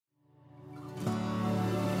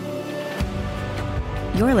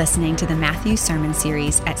You're listening to the Matthew Sermon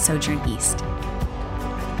Series at Sojourn East.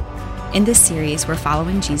 In this series, we're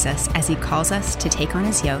following Jesus as he calls us to take on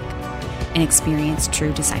his yoke and experience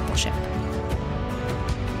true discipleship.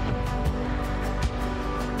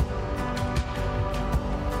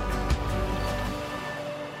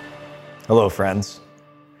 Hello, friends.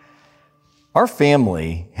 Our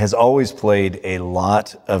family has always played a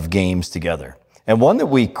lot of games together. And one that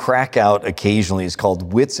we crack out occasionally is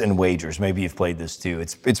called Wits and Wagers. Maybe you've played this too.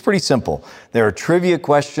 It's pretty simple. There are trivia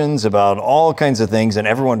questions about all kinds of things, and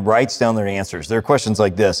everyone writes down their answers. There are questions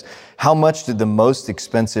like this: how much did the most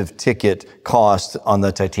expensive ticket cost on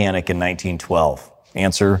the Titanic in 1912?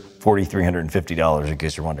 Answer, $4,350, in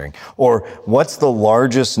case you're wondering. Or, what's the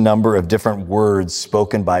largest number of different words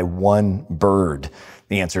spoken by one bird?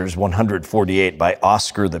 The answer is 148 by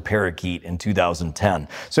Oscar the parakeet in 2010.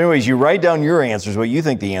 So anyways, you write down your answers, what you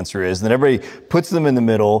think the answer is, and then everybody puts them in the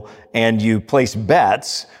middle, and you place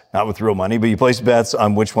bets, not with real money, but you place bets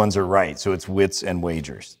on which ones are right. So it's Wits and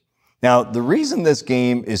Wagers. Now, the reason this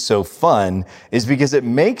game is so fun is because it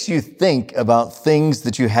makes you think about things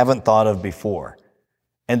that you haven't thought of before.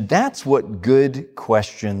 And that's what good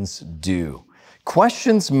questions do.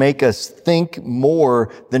 Questions make us think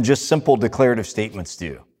more than just simple declarative statements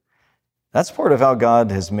do. That's part of how God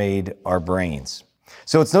has made our brains.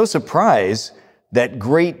 So it's no surprise that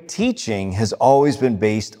great teaching has always been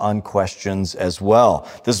based on questions as well.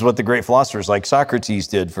 This is what the great philosophers like Socrates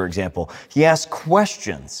did, for example. He asked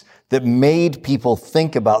questions that made people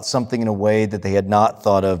think about something in a way that they had not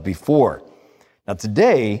thought of before. Now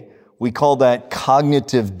today, we call that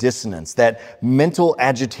cognitive dissonance, that mental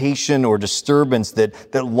agitation or disturbance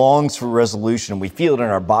that longs for resolution. We feel it in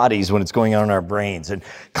our bodies when it's going on in our brains. And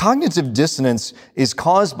cognitive dissonance is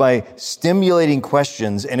caused by stimulating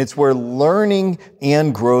questions, and it's where learning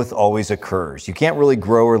and growth always occurs. You can't really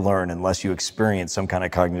grow or learn unless you experience some kind of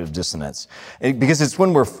cognitive dissonance. Because it's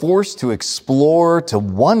when we're forced to explore, to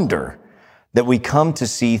wonder, that we come to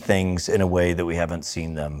see things in a way that we haven't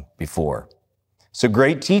seen them before. So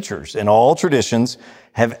great teachers in all traditions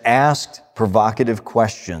have asked provocative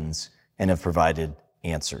questions and have provided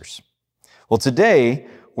answers. Well, today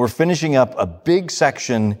we're finishing up a big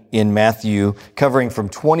section in Matthew covering from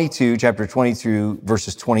chapter 22,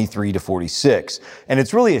 verses 23 to 46. And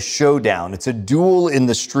it's really a showdown. It's a duel in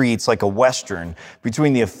the streets, like a Western,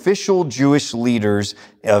 between the official Jewish leaders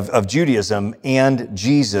of Judaism and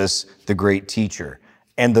Jesus, the great teacher.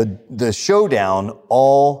 And the showdown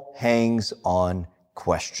all hangs on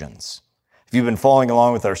questions. If you've been following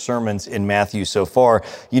along with our sermons in Matthew so far,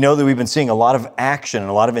 you know that we've been seeing a lot of action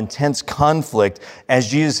and a lot of intense conflict as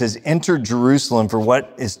Jesus has entered Jerusalem for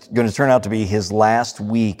what is going to turn out to be his last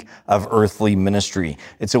week of earthly ministry.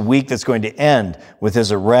 It's a week that's going to end with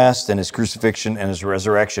his arrest and his crucifixion and his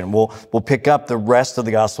resurrection. We'll pick up the rest of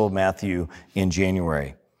the Gospel of Matthew in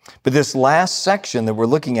January. But this last section that we're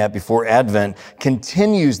looking at before Advent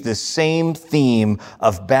continues this same theme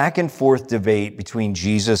of back and forth debate between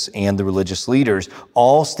Jesus and the religious leaders,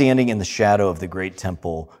 all standing in the shadow of the great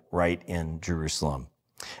temple right in Jerusalem.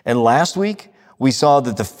 And last week, we saw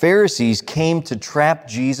that the Pharisees came to trap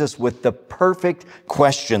Jesus with the perfect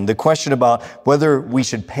question, the question about whether we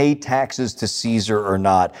should pay taxes to Caesar or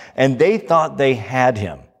not. And they thought they had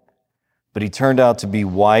him. But he turned out to be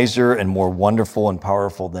wiser and more wonderful and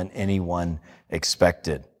powerful than anyone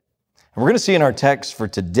expected. And we're going to see in our text for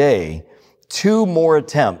today 2 more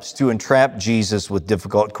attempts to entrap Jesus with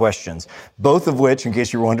difficult questions, both of which, in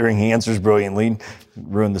case you're wondering, he answers brilliantly.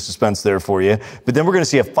 Ruined the suspense there for you. But then we're going to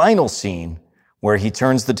see a final scene where he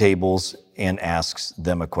turns the tables and asks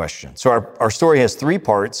them a question. So our story has 3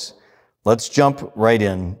 parts. Let's jump right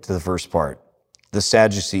into the first part, the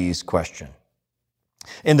Sadducees' question.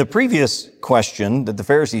 In the previous question that the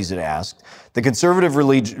Pharisees had asked, the conservative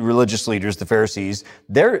religious leaders, the Pharisees,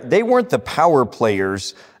 they weren't the power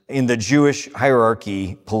players in the Jewish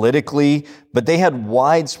hierarchy politically, but they had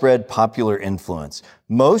widespread popular influence.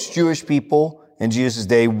 Most Jewish people in Jesus'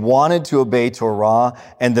 day wanted to obey Torah,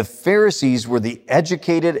 and the Pharisees were the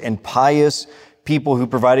educated and pious people who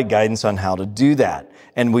provided guidance on how to do that.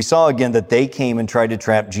 And we saw again that they came and tried to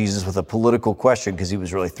trap Jesus with a political question because he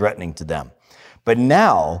was really threatening to them. But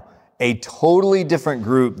now, a totally different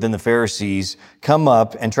group than the Pharisees come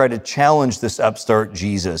up and try to challenge this upstart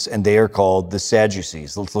Jesus, and they are called the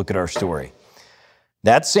Sadducees. Let's look at our story.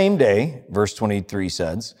 That same day, verse 23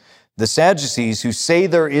 says, the Sadducees, who say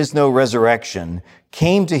there is no resurrection,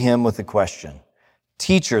 came to him with a question.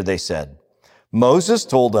 Teacher, they said, Moses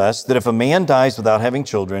told us that if a man dies without having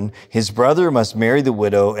children, his brother must marry the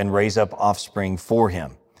widow and raise up offspring for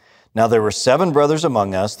him. Now there were 7 brothers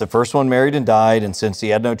among us. The first one married and died, and since he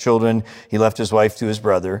had no children, he left his wife to his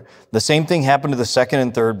brother. The same thing happened to the second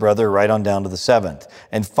and third brother, right on down to the 7th.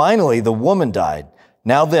 And finally, the woman died.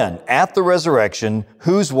 Now then, at the resurrection,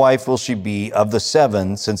 whose wife will she be of the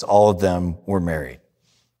 7, since all of them were married?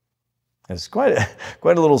 It's quite a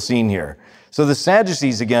little scene here. So the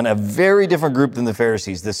Sadducees, again, a very different group than the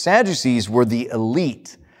Pharisees. The Sadducees were the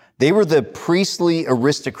elite. They were the priestly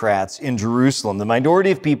aristocrats in Jerusalem, the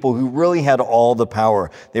minority of people who really had all the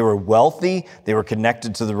power. They were wealthy. They were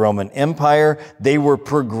connected to the Roman Empire. They were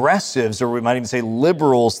progressives, or we might even say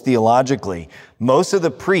liberals theologically. Most of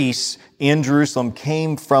the priests in Jerusalem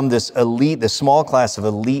came from this elite, this small class of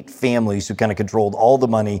elite families who kind of controlled all the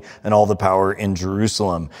money and all the power in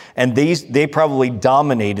Jerusalem. And they probably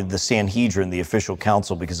dominated the Sanhedrin, the official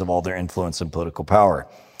council, because of all their influence and political power.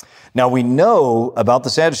 Now, we know about the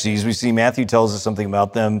Sadducees. We see Matthew tells us something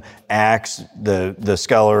about them. Acts, the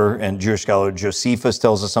scholar and Jewish scholar Josephus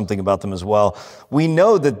tells us something about them as well. We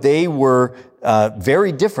know that they were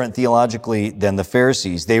very different theologically than the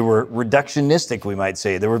Pharisees. They were reductionistic, we might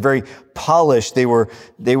say. They were very polished. They were,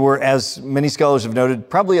 as many scholars have noted,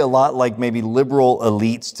 probably a lot like maybe liberal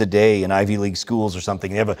elites today in Ivy League schools or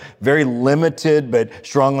something. They have a very limited, but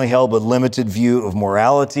strongly held, but limited view of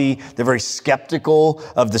morality. They're very skeptical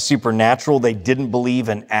of the supernatural. They didn't believe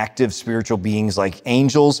in active spiritual beings like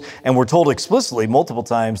angels. And we're told explicitly multiple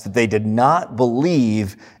times that they did not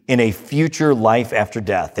believe in a future life after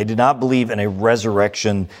death. They did not believe in a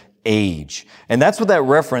resurrection age. And that's what that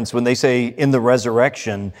reference, when they say in the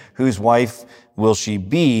resurrection, whose wife will she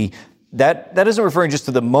be, that isn't referring just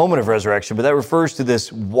to the moment of resurrection, but that refers to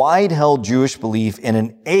this wide-held Jewish belief in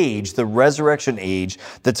an age, the resurrection age,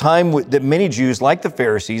 the time that many Jews, like the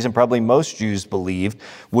Pharisees, and probably most Jews believed,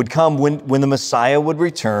 would come when the Messiah would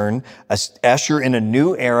return, usher in a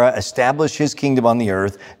new era, establish his kingdom on the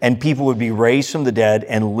earth, and people would be raised from the dead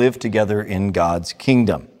and live together in God's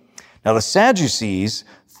kingdom. Now, the Sadducees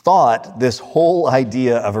thought this whole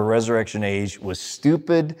idea of a resurrection age was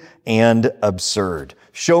stupid and absurd.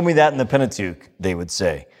 Show me that in the Pentateuch, they would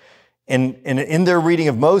say. And in their reading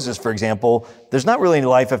of Moses, for example, there's not really any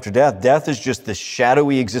life after death. Death is just the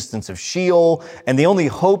shadowy existence of Sheol, and the only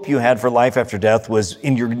hope you had for life after death was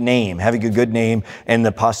in your name, having a good name, and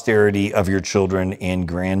the posterity of your children and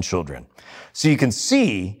grandchildren. So you can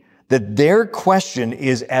see that their question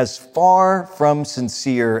is as far from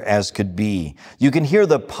sincere as could be. You can hear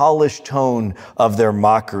the polished tone of their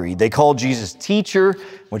mockery. They call Jesus teacher,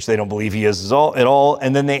 which they don't believe he is at all,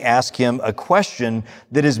 and then they ask him a question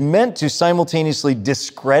that is meant to simultaneously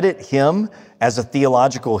discredit him as a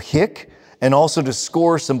theological hick, and also to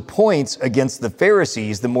score some points against the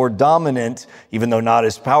Pharisees, the more dominant, even though not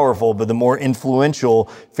as powerful, but the more influential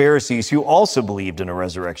Pharisees who also believed in a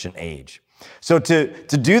resurrection age. So to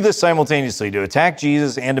do this simultaneously, to attack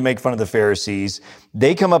Jesus and to make fun of the Pharisees,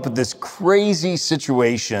 they come up with this crazy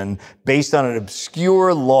situation based on an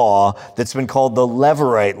obscure law that's been called the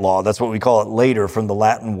Levirate law. That's what we call it later, from the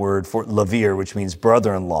Latin word for levir, which means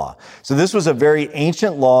brother-in-law. So this was a very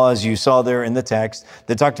ancient law, as you saw there in the text,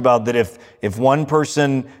 that talked about that if one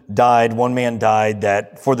person died, one man died,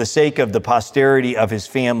 that for the sake of the posterity of his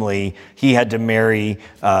family, he had to marry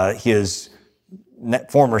his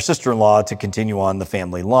former sister-in-law to continue on the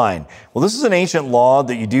family line. Well, this is an ancient law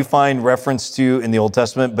that you do find reference to in the Old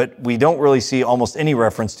Testament, but we don't really see almost any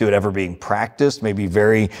reference to it ever being practiced, maybe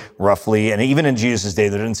very roughly. And even in Jesus' day,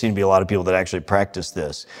 there didn't seem to be a lot of people that actually practiced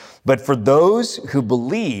this. But for those who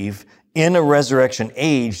believe in a resurrection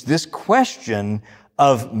age, this question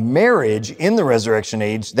of marriage in the resurrection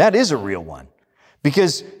age, that is a real one.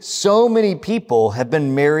 Because so many people have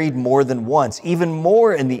been married more than once, even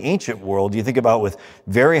more in the ancient world. You think about with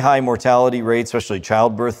very high mortality rates, especially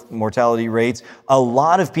childbirth mortality rates, a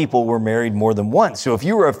lot of people were married more than once. So if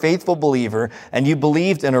you were a faithful believer and you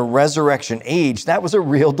believed in a resurrection age, that was a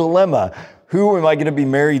real dilemma. Who am I going to be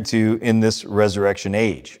married to in this resurrection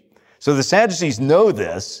age? So the Sadducees know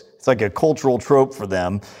this. It's like a cultural trope for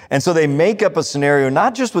them. And so they make up a scenario,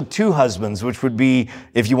 not just with 2 husbands, which would be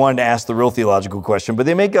if you wanted to ask the real theological question, but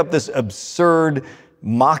they make up this absurd,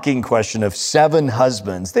 mocking question of 7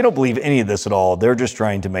 husbands. They don't believe any of this at all. They're just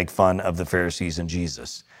trying to make fun of the Pharisees and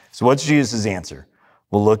Jesus. So what's Jesus' answer?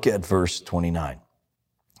 We'll look at verse 29.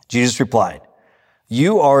 Jesus replied,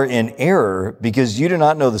 "You are in error because you do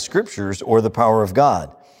not know the Scriptures or the power of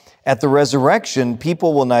God. At the resurrection,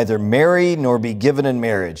 people will neither marry nor be given in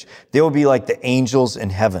marriage. They will be like the angels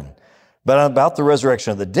in heaven. But about the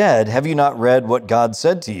resurrection of the dead, have you not read what God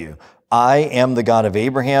said to you? I am the God of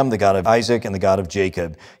Abraham, the God of Isaac, and the God of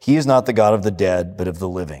Jacob. He is not the God of the dead, but of the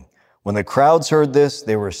living." When the crowds heard this,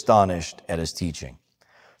 they were astonished at his teaching.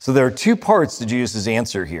 So there are two parts to Jesus'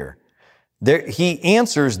 answer here. He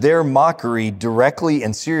answers their mockery directly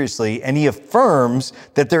and seriously, and he affirms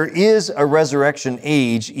that there is a resurrection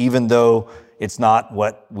age, even though it's not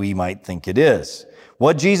what we might think it is.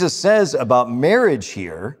 What Jesus says about marriage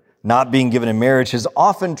here, not being given in marriage, has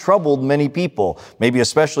often troubled many people, maybe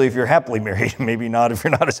especially if you're happily married, maybe not if you're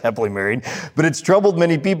not as happily married, but it's troubled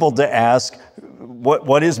many people to ask,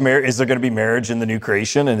 what is marriage? Is there going to be marriage in the new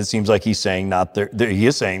creation? And it seems like he's saying he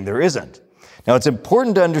is saying there isn't. Now, it's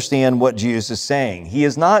important to understand what Jesus is saying. He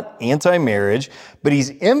is not anti-marriage, but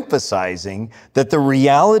he's emphasizing that the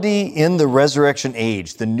reality in the resurrection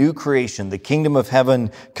age, the new creation, the kingdom of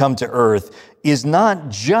heaven come to earth, is not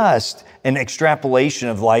just an extrapolation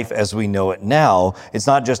of life as we know it now. It's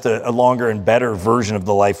not just a longer and better version of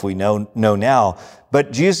the life we know now.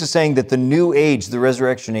 But Jesus is saying that the new age, the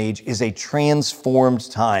resurrection age, is a transformed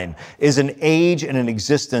time, is an age and an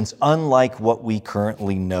existence unlike what we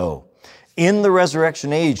currently know. In the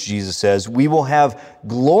resurrection age, Jesus says, we will have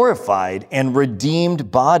glorified and redeemed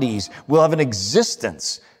bodies. We'll have an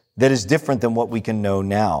existence that is different than what we can know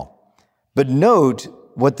now. But note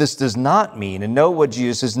what this does not mean, and note what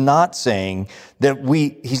Jesus is not saying,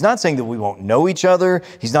 he's not saying that we won't know each other.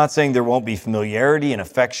 He's not saying there won't be familiarity and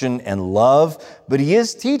affection and love, but he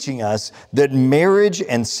is teaching us that marriage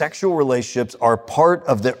and sexual relationships are part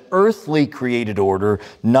of the earthly created order,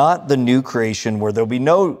 not the new creation where there'll be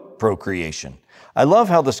no procreation. I love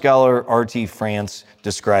how the scholar R.T. France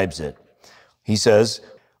describes it. He says,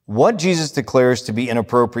 what Jesus declares to be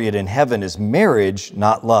inappropriate in heaven is marriage,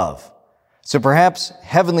 not love. So perhaps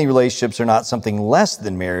heavenly relationships are not something less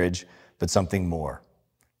than marriage, but something more.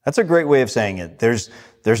 That's a great way of saying it. There's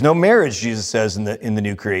no marriage, Jesus says, in the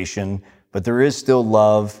new creation, but there is still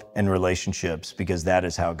love and relationships because that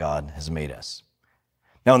is how God has made us.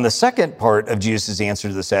 Now, in the second part of Jesus' answer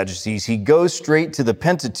to the Sadducees, he goes straight to the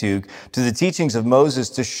Pentateuch, to the teachings of Moses,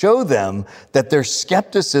 to show them that their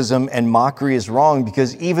skepticism and mockery is wrong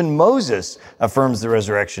because even Moses affirms the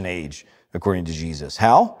resurrection age, according to Jesus.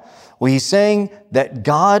 How? Well, he's saying that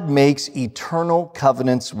God makes eternal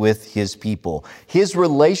covenants with his people. His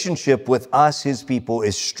relationship with us, his people,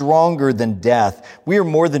 is stronger than death. We are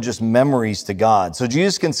more than just memories to God. So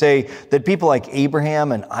Jesus can say that people like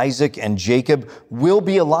Abraham and Isaac and Jacob will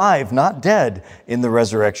be alive, not dead, in the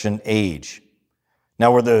resurrection age.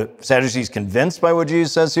 Now, were the Sadducees convinced by what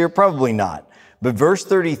Jesus says here? Probably not. But verse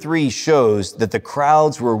 33 shows that the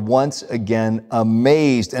crowds were once again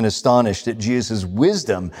amazed and astonished at Jesus'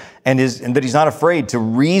 wisdom and that he's not afraid to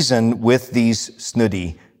reason with these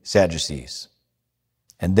snooty Sadducees.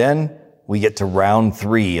 And then we get to round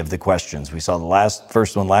 3 of the questions. We saw the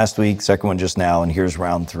first one last week, second one just now, and here's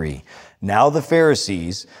round 3. Now the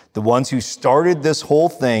Pharisees, the ones who started this whole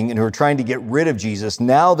thing and who are trying to get rid of Jesus,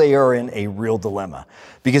 now they are in a real dilemma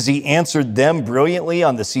because he answered them brilliantly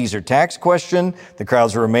on the Caesar tax question. The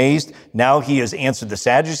crowds were amazed. Now he has answered the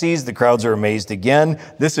Sadducees. The crowds are amazed again.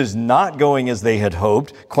 This is not going as they had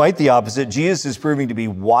hoped. Quite the opposite. Jesus is proving to be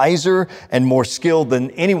wiser and more skilled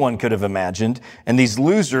than anyone could have imagined. And these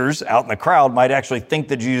losers out in the crowd might actually think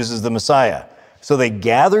that Jesus is the Messiah. So they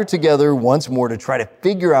gather together once more to try to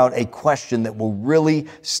figure out a question that will really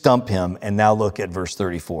stump him. And now look at verse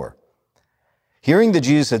 34. Hearing that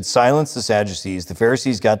Jesus had silenced the Sadducees, the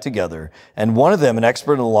Pharisees got together, and one of them, an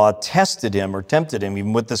expert in the law, tested him or tempted him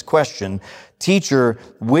even with this question, "Teacher,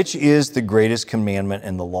 which is the greatest commandment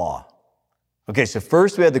in the law?" Okay, so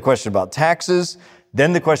first we had the question about taxes,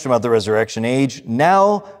 then the question about the resurrection age.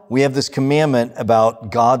 Now we have this commandment about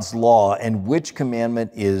God's law and which commandment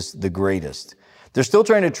is the greatest. They're still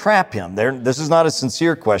trying to trap him. This is not a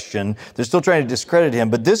sincere question. They're still trying to discredit him,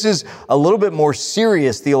 but this is a little bit more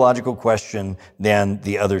serious theological question than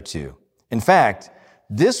the other two. In fact,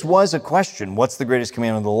 this was a question, what's the greatest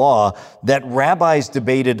commandment of the law, that rabbis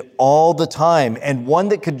debated all the time, and one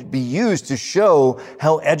that could be used to show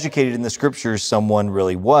how educated in the scriptures someone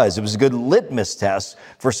really was. It was a good litmus test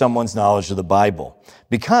for someone's knowledge of the Bible.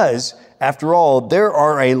 Because, after all, there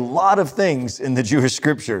are a lot of things in the Jewish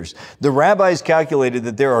scriptures. The rabbis calculated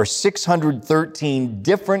that there are 613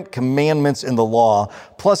 different commandments in the law,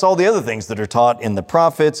 plus all the other things that are taught in the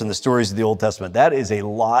prophets and the stories of the Old Testament. That is a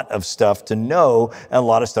lot of stuff to know and a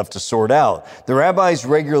lot of stuff to sort out. The rabbis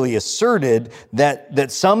regularly asserted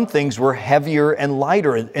that some things were heavier and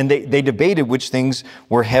lighter, and they debated which things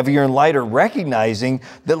were heavier and lighter, recognizing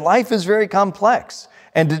that life is very complex.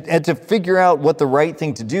 And to figure out what the right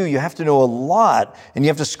thing to do, you have to know a lot, and you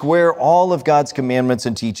have to square all of God's commandments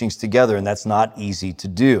and teachings together, and that's not easy to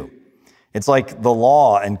do. It's like the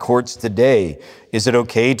law and courts today. Is it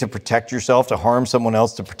okay to protect yourself, to harm someone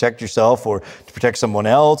else, to protect yourself, or to protect someone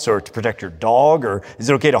else, or to protect your dog? Or is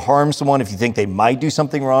it okay to harm someone if you think they might do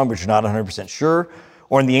something wrong, but you're not 100% sure?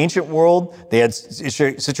 Or in the ancient world, they had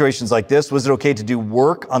situations like this. Was it okay to do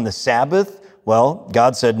work on the Sabbath? Well,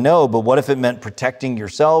 God said no, but what if it meant protecting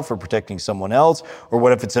yourself or protecting someone else? Or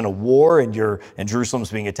what if it's in a war and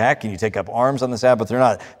Jerusalem's being attacked and you take up arms on the Sabbath or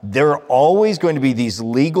not? There are always going to be these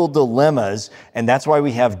legal dilemmas, and that's why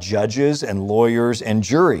we have judges and lawyers and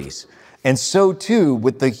juries. And so too,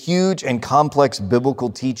 with the huge and complex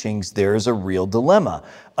biblical teachings, there is a real dilemma.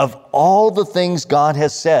 Of all the things God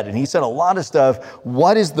has said, and he said a lot of stuff,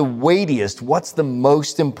 what is the weightiest? What's the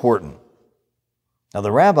most important? Now,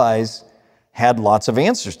 the rabbis had lots of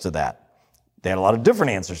answers to that. They had a lot of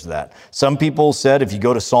different answers to that. Some people said if you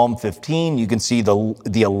go to Psalm 15, you can see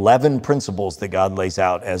the 11 principles that God lays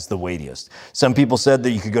out as the weightiest. Some people said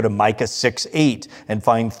that you could go to Micah 6:8 and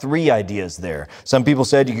find 3 ideas there. Some people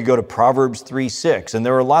said you could go to Proverbs 3:6, and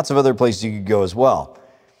there are lots of other places you could go as well.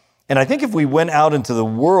 And I think if we went out into the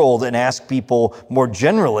world and asked people more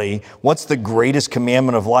generally, what's the greatest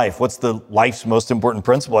commandment of life? What's the life's most important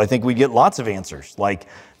principle? I think we'd get lots of answers, like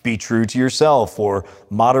be true to yourself, or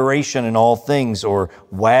moderation in all things, or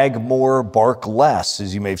wag more, bark less,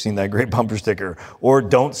 as you may have seen that great bumper sticker, or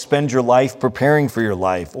don't spend your life preparing for your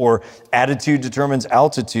life, or attitude determines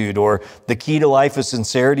altitude, or the key to life is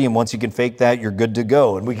sincerity, and once you can fake that, you're good to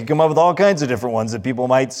go. And we can come up with all kinds of different ones that people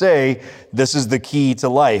might say, this is the key to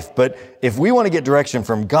life. But if we want to get direction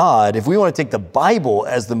from God, if we want to take the Bible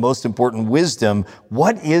as the most important wisdom,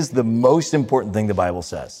 what is the most important thing the Bible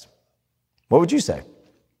says? What would you say?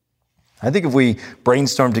 I think if we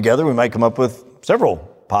brainstorm together, we might come up with several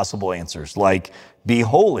possible answers, like be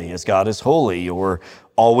holy as God is holy, or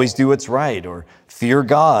always do what's right, or fear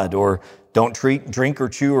God, or don't drink or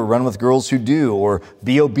chew or run with girls who do, or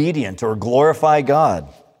be obedient, or glorify God.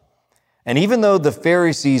 And even though the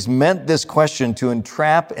Pharisees meant this question to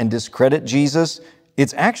entrap and discredit Jesus,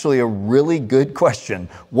 it's actually a really good question.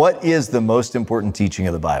 What is the most important teaching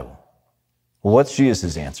of the Bible? Well, what's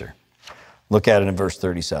Jesus' answer? Look at it in verse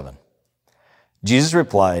 37. Jesus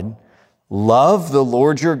replied, love the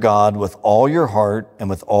Lord your God with all your heart and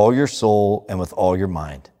with all your soul and with all your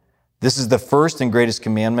mind. This is the first and greatest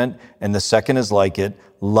commandment, and the second is like it.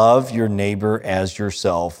 Love your neighbor as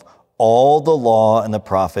yourself. All the law and the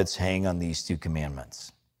prophets hang on these 2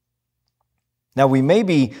 commandments. Now, we may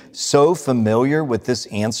be so familiar with this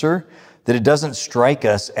answer that it doesn't strike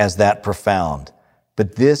us as that profound,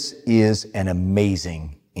 but this is an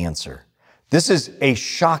amazing answer. This is a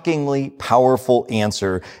shockingly powerful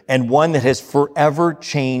answer, and one that has forever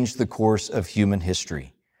changed the course of human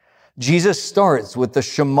history. Jesus starts with the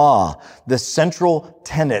Shema, the central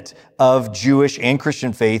tenet of Jewish and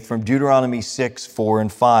Christian faith from Deuteronomy 6, 4,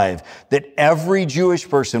 and 5, that every Jewish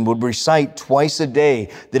person would recite twice a day,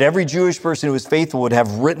 that every Jewish person who was faithful would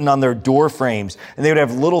have written on their door frames, and they would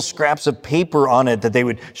have little scraps of paper on it that they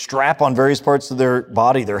would strap on various parts of their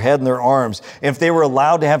body, their head and their arms. And if they were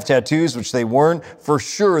allowed to have tattoos, which they weren't, for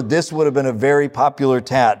sure this would have been a very popular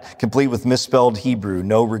tat, complete with misspelled Hebrew,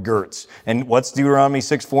 no regrets. And what's Deuteronomy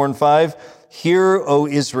 6, 4, and 5? Hear, O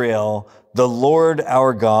Israel, the Lord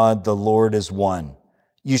our God, the Lord is one.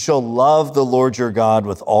 You shall love the Lord your God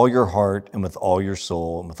with all your heart and with all your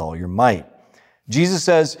soul and with all your might. Jesus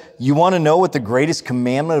says, you want to know what the greatest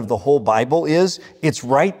commandment of the whole Bible is? It's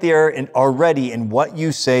right there and already in what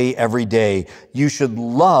you say every day. You should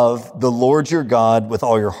love the Lord your God with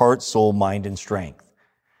all your heart, soul, mind, and strength.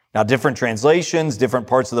 Now, different translations, different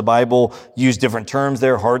parts of the Bible use different terms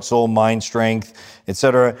there, heart, soul, mind, strength,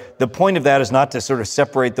 etc. The point of that is not to sort of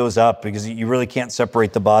separate those up, because you really can't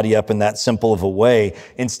separate the body up in that simple of a way.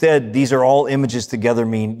 Instead, these are all images together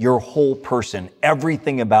mean your whole person,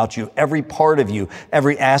 everything about you, every part of you,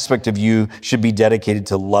 every aspect of you should be dedicated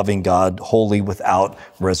to loving God wholly without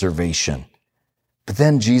reservation. But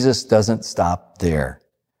then Jesus doesn't stop there.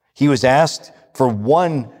 He was asked for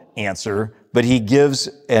one answer, but he gives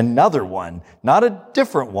another one, not a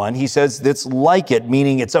different one. He says that's like it,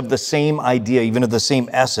 meaning it's of the same idea, even of the same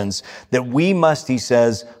essence, that we must, he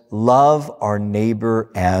says, love our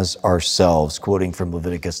neighbor as ourselves, quoting from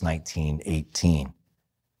Leviticus 19:18.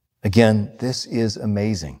 Again, this is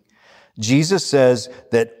amazing. Jesus says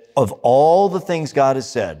that of all the things God has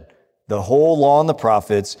said, the whole law and the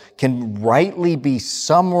prophets can rightly be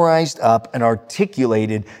summarized up and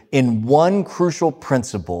articulated in one crucial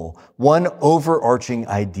principle, one overarching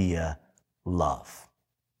idea: love.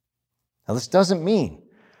 Now, this doesn't mean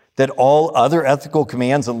that all other ethical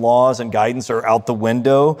commands and laws and guidance are out the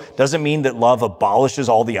window. Doesn't mean that love abolishes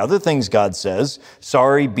all the other things God says.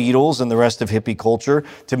 Sorry, Beatles and the rest of hippie culture.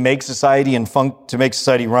 To make society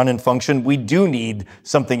run and function, we do need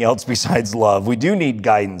something else besides love. We do need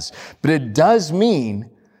guidance. But it does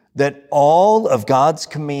mean that all of God's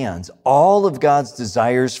commands, all of God's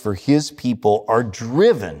desires for his people are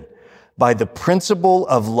driven by the principle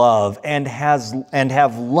of love and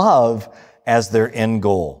have love as their end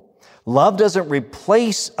goal. Love doesn't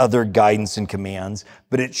replace other guidance and commands,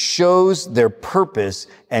 but it shows their purpose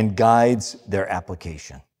and guides their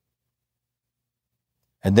application.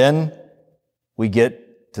 And then we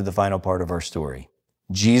get to the final part of our story.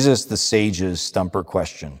 Jesus the sage's stumper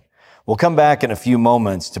question. We'll come back in a few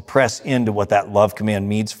moments to press into what that love command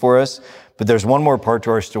means for us, but there's one more part to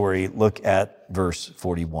our story. Look at verse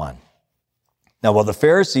 41. Now, while the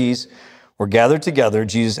Pharisees were gathered together,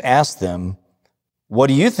 Jesus asked them, "What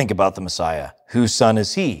do you think about the Messiah? Whose son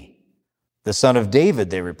is he?" "The son of David,"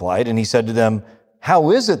 they replied. And he said to them,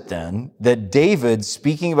 "How is it then that David,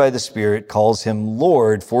 speaking by the Spirit, calls him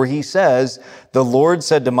Lord? For he says, 'The Lord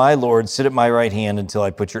said to my Lord, sit at my right hand until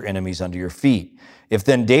I put your enemies under your feet.' If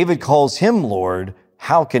then David calls him Lord,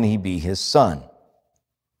 how can he be his son?"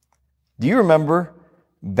 Do you remember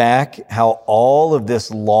back how all of this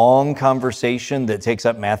long conversation that takes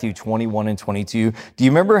up Matthew 21 and 22, do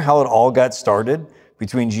you remember how it all got started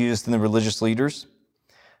between Jesus and the religious leaders?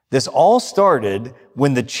 This all started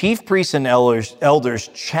when the chief priests and elders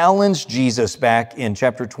challenged Jesus back in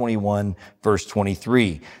chapter 21, verse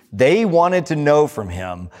 23. They wanted to know from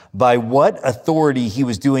him by what authority he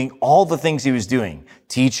was doing all the things he was doing,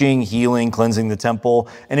 teaching, healing, cleansing the temple.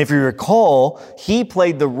 And if you recall, he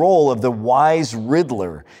played the role of the wise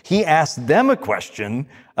riddler. He asked them a question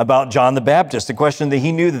about John the Baptist, a question that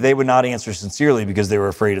he knew that they would not answer sincerely because they were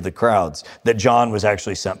afraid of the crowds, that John was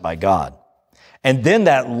actually sent by God. And then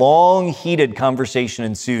that long, heated conversation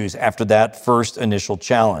ensues after that first initial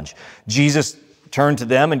challenge. Jesus turned to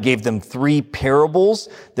them and gave them 3 parables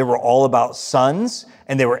that were all about sons,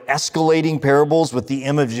 and they were escalating parables with the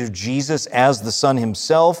image of Jesus as the son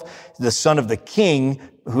himself, the son of the king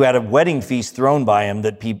who had a wedding feast thrown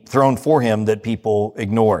for him that people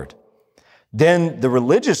ignored. Then the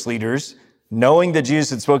religious leaders, knowing that Jesus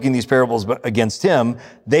had spoken these parables against him,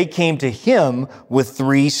 they came to him with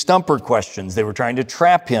 3 stumper questions. They were trying to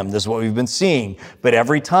trap him. This is what we've been seeing. But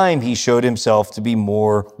every time he showed himself to be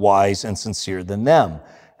more wise and sincere than them.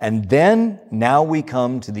 And then now we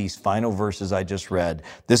come to these final verses I just read.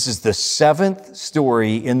 This is the 7th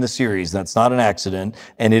story in the series. That's not an accident,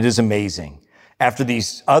 and it is amazing. After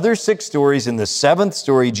these other 6 stories, in the 7th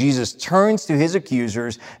story, Jesus turns to his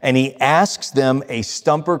accusers and he asks them a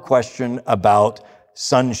stumper question about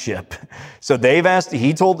sonship. So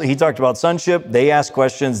he talked about sonship, they asked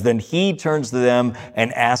questions, then he turns to them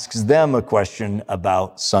and asks them a question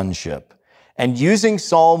about sonship. And using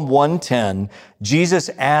Psalm 110, Jesus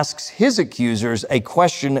asks his accusers a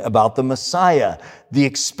question about the Messiah, the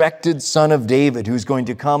expected son of David, who's going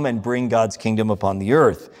to come and bring God's kingdom upon the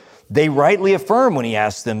earth. They rightly affirm when he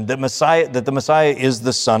asks them that the Messiah is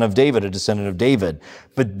the son of David, a descendant of David.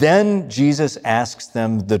 But then Jesus asks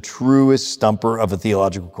them the truest stumper of a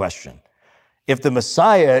theological question. If the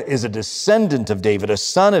Messiah is a descendant of David, a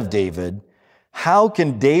son of David, how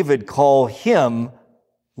can David call him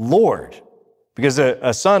Lord? Because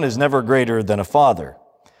a son is never greater than a father.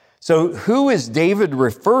 So who is David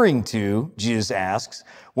referring to, Jesus asks,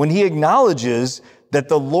 when he acknowledges that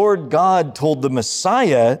the Lord God told the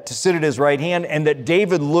Messiah to sit at his right hand and that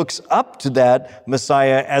David looks up to that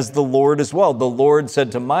Messiah as the Lord as well. The Lord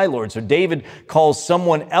said to my Lord. So David calls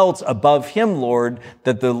someone else above him Lord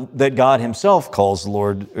that God himself calls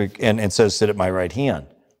Lord and says, sit at my right hand.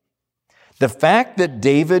 The fact that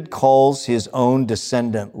David calls his own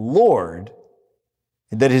descendant Lord,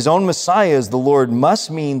 that his own Messiah is the Lord, must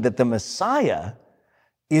mean that the Messiah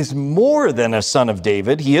is more than a son of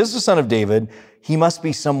David. He is the son of David. He must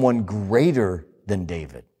be someone greater than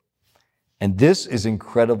David. And this is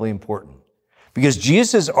incredibly important because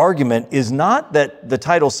Jesus' argument is not that the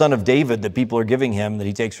title son of David that people are giving him, that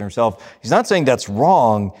he takes for himself, he's not saying that's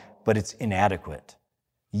wrong, but it's inadequate.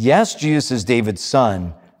 Yes, Jesus is David's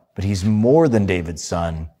son, but he's more than David's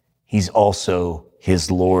son. He's also his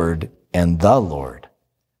Lord and the Lord.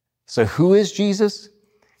 So who is Jesus?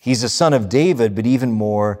 He's a son of David, but even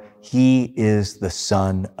more, he is the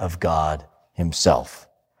Son of God himself.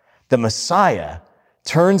 The Messiah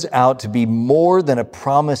turns out to be more than a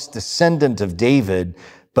promised descendant of David,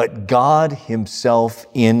 but God himself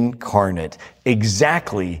incarnate.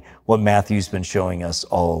 Exactly what Matthew's been showing us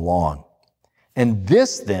all along. And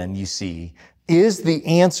this then, you see, is the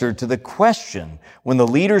answer to the question when the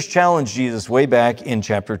leaders challenged Jesus way back in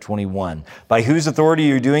chapter 21. By whose authority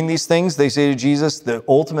are you doing these things? They say to Jesus. The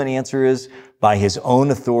ultimate answer is by his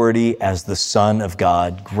own authority as the Son of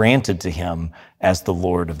God, granted to him as the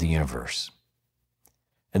Lord of the universe.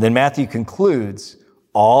 And then Matthew concludes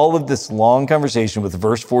all of this long conversation with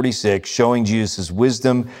verse 46, showing Jesus'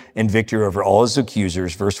 wisdom and victory over all his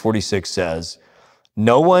accusers. Verse 46 says,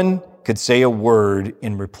 "No one could say a word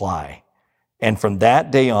in reply. And from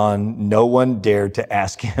that day on, no one dared to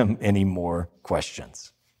ask him any more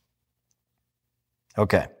questions."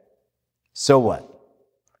 Okay, so what?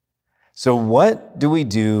 So what do we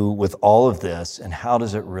do with all of this, and how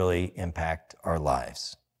does it really impact our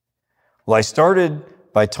lives? Well, I started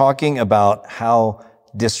by talking about how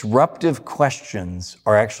disruptive questions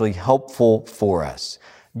are actually helpful for us.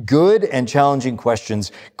 Good and challenging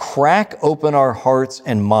questions crack open our hearts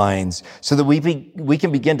and minds so that we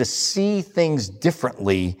can begin to see things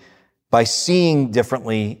differently. By seeing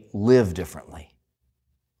differently, live differently.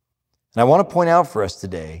 And I want to point out for us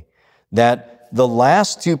today that the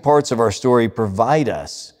last two parts of our story provide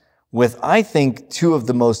us with, I think, two of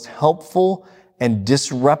the most helpful and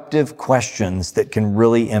disruptive questions that can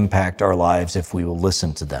really impact our lives if we will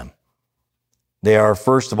listen to them. They are,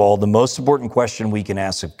 first of all, the most important question we can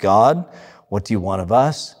ask of God: what do you want of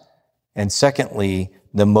us? And secondly,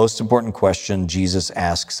 the most important question Jesus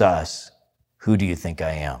asks us: who do you think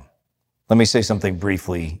I am? Let me say something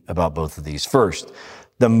briefly about both of these. First,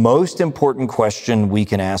 the most important question we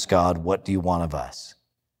can ask God: what do you want of us?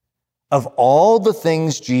 Of all the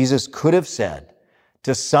things Jesus could have said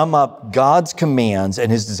to sum up God's commands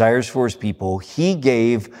and his desires for his people, he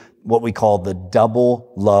gave what we call the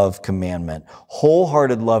double love commandment: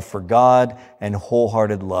 wholehearted love for God and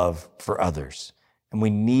wholehearted love for others. And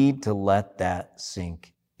we need to let that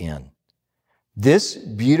sink in. This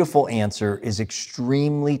beautiful answer is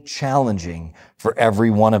extremely challenging for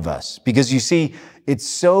every one of us because, you see, it's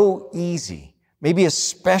so easy, maybe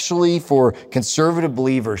especially for conservative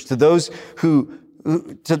believers, to those who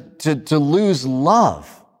to lose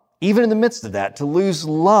love, even in the midst of that, to lose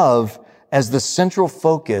love as the central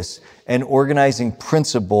focus and organizing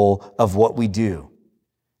principle of what we do.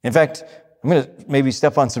 In fact, I'm going to maybe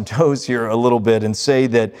step on some toes here a little bit and say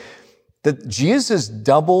that Jesus'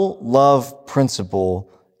 double love principle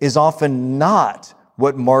is often not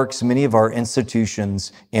what marks many of our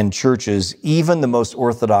institutions and churches, even the most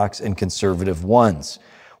orthodox and conservative ones.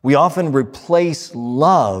 We often replace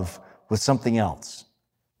love with something else,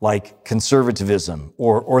 like conservatism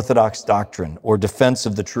or orthodox doctrine or defense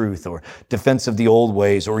of the truth or defense of the old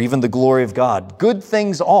ways or even the glory of God. Good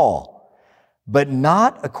things all, but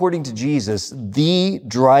not, according to Jesus, the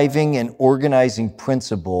driving and organizing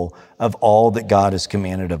principle of all that God has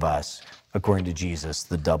commanded of us, according to Jesus,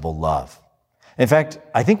 the double love. In fact,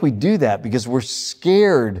 I think we do that because we're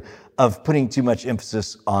scared of putting too much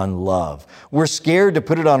emphasis on love. We're scared to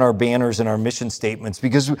put it on our banners and our mission statements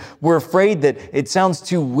because we're afraid that it sounds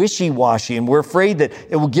too wishy-washy, and we're afraid that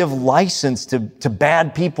it will give license to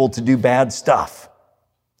bad people to do bad stuff.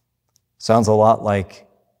 Sounds a lot like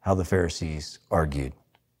how the Pharisees argued.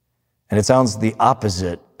 And it sounds the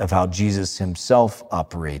opposite of how Jesus himself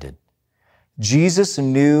operated. Jesus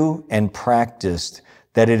knew and practiced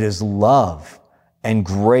that it is love and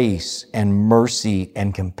grace and mercy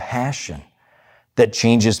and compassion that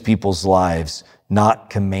changes people's lives,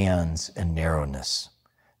 not commands and narrowness.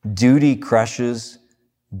 Duty crushes,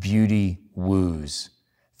 beauty woos.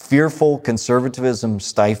 Fearful conservatism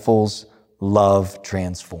stifles, love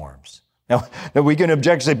transforms. Now we can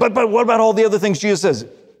object and say, but what about all the other things Jesus says?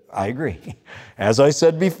 I agree. As I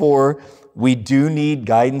said before, we do need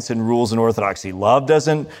guidance and rules and orthodoxy. Love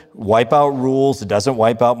doesn't wipe out rules. It doesn't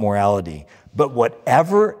wipe out morality. But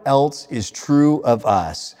whatever else is true of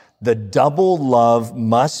us, the double love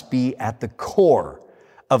must be at the core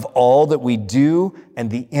of all that we do and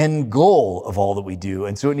the end goal of all that we do.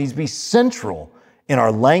 And so it needs to be central in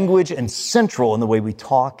our language and central in the way we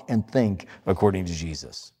talk and think according to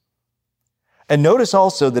Jesus. And notice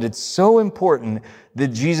also that it's so important that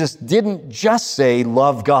Jesus didn't just say,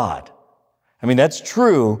 love God. I mean, that's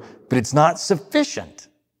true, but it's not sufficient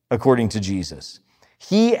according to Jesus.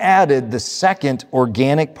 He added the second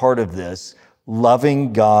organic part of this,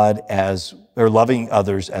 loving loving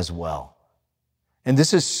others as well. And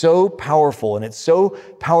this is so powerful, and it so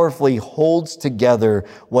powerfully holds together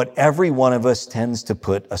what every one of us tends to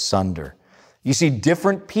put asunder. You see,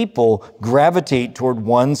 different people gravitate toward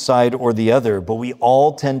one side or the other, but we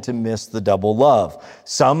all tend to miss the double love.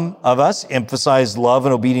 Some of us emphasize love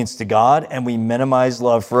and obedience to God, and we minimize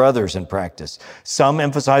love for others in practice. Some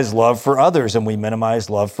emphasize love for others, and we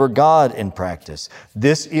minimize love for God in practice.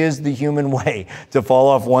 This is the human way, to fall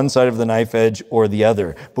off one side of the knife edge or the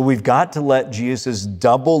other. But we've got to let Jesus'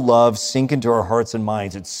 double love sink into our hearts and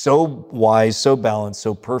minds. It's so wise, so balanced,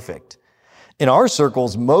 so perfect. In our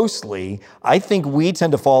circles, mostly, I think we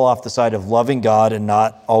tend to fall off the side of loving God and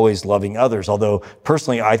not always loving others. Although,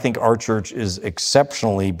 personally, I think our church is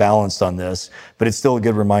exceptionally balanced on this, but it's still a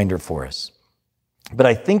good reminder for us. But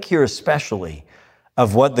I think here especially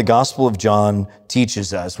of what the Gospel of John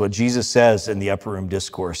teaches us, what Jesus says in the Upper Room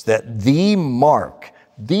Discourse, that the mark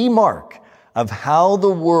of how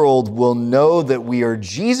the world will know that we are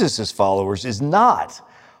Jesus' followers is not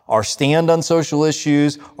our stand on social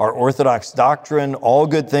issues, our orthodox doctrine, all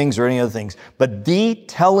good things or any other things. But the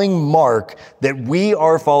telling mark that we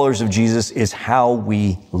are followers of Jesus is how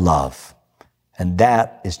we love. And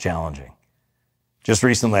that is challenging. Just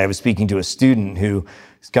recently, I was speaking to a student who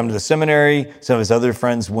has come to the seminary. Some of his other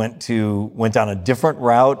friends went down a different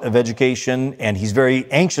route of education, and he's very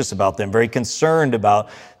anxious about them, very concerned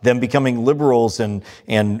about them becoming liberals and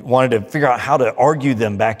wanted to figure out how to argue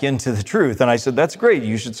them back into the truth. And I said, that's great.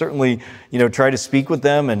 You should certainly, try to speak with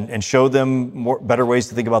them and show them better ways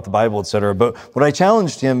to think about the Bible, et cetera. But what I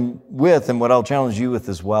challenged him with, and what I'll challenge you with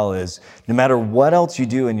as well, is no matter what else you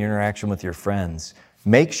do in your interaction with your friends,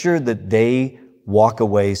 make sure that they walk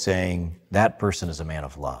away saying, that person is a man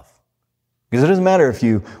of love. Because it doesn't matter if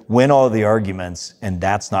you win all of the arguments and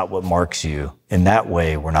that's not what marks you. In that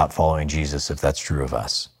way, we're not following Jesus if that's true of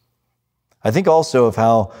us. I think also of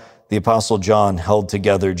how the Apostle John held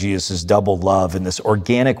together Jesus' double love in this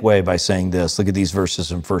organic way by saying this. Look at these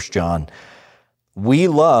verses in 1 John. We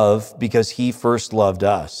love because he first loved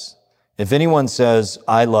us. If anyone says,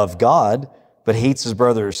 I love God, but hates his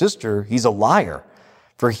brother or sister, he's a liar.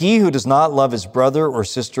 For he who does not love his brother or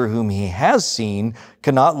sister whom he has seen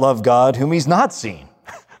cannot love God whom he's not seen.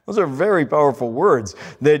 Those are very powerful words,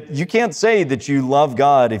 that you can't say that you love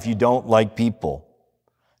God if you don't like people.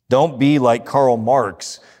 Don't be like Karl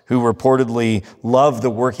Marx, who reportedly loved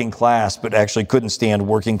the working class but actually couldn't stand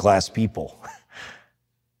working class people.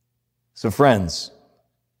 So friends,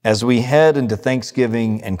 as we head into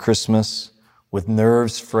Thanksgiving and Christmas with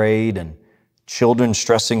nerves frayed and children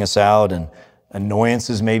stressing us out and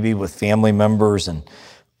annoyances maybe with family members and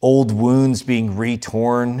old wounds being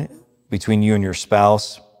retorn between you and your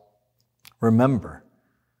spouse, remember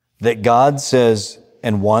that God says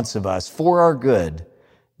and wants of us for our good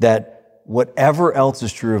that whatever else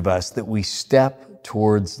is true of us, that we step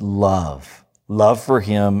towards love for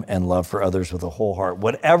him and love for others with a whole heart.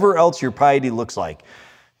 Whatever else your piety looks like,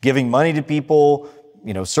 giving money to people,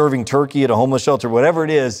 serving turkey at a homeless shelter, whatever it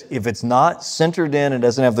is, if it's not centered in and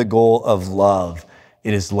doesn't have the goal of love,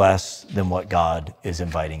 it is less than what God is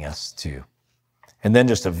inviting us to. And then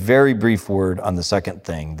just a very brief word on the second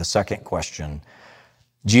thing, the second question.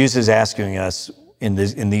 Jesus is asking us in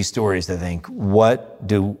these stories, I think,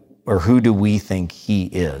 who do we think he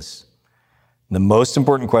is? The most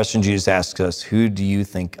important question Jesus asks us, who do you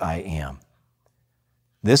think I am?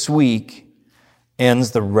 This week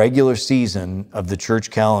ends the regular season of the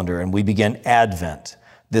church calendar, and we begin Advent,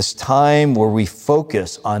 this time where we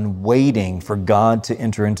focus on waiting for God to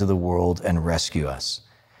enter into the world and rescue us.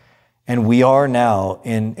 And we are now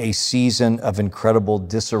in a season of incredible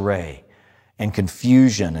disarray and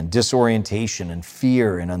confusion and disorientation and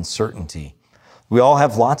fear and uncertainty. We all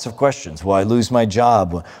have lots of questions. Will I lose my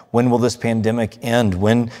job? When will this pandemic end?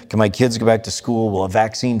 When can my kids go back to school? Will a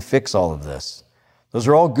vaccine fix all of this? Those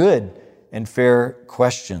are all good and fair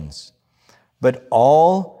questions. But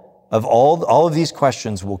all of these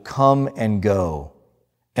questions will come and go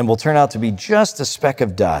and will turn out to be just a speck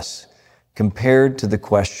of dust compared to the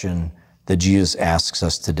question that Jesus asks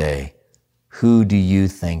us today. Who do you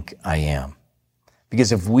think I am?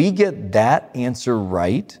 Because if we get that answer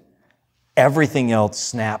right, everything else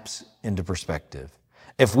snaps into perspective.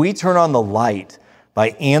 If we turn on the light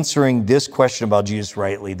by answering this question about Jesus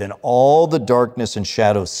rightly, then all the darkness and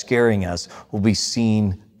shadows scaring us will be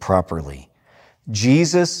seen properly.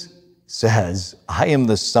 Jesus says, I am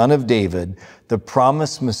the Son of David, the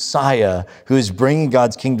promised Messiah who is bringing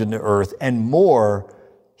God's kingdom to earth. And more,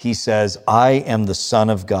 he says, I am the Son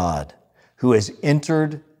of God who has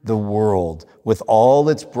entered the world with all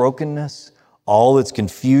its brokenness, all its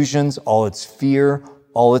confusions, all its fear,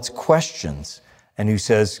 all its questions, and who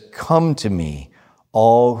says, come to me,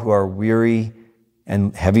 all who are weary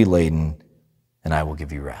and heavy laden, and I will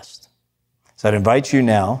give you rest. So I'd invite you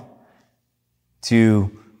now, to,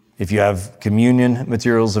 if you have communion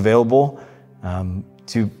materials available,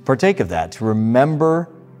 to partake of that, to remember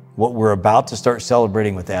what we're about to start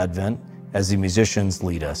celebrating with Advent as the musicians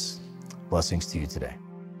lead us. Blessings to you today.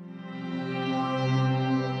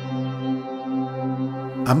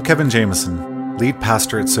 I'm Kevin Jameson, lead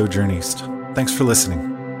pastor at Sojourn East. Thanks for listening.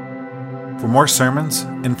 For more sermons,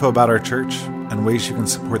 info about our church, and ways you can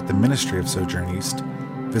support the ministry of Sojourn East,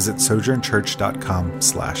 visit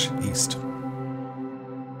sojournchurch.com/east.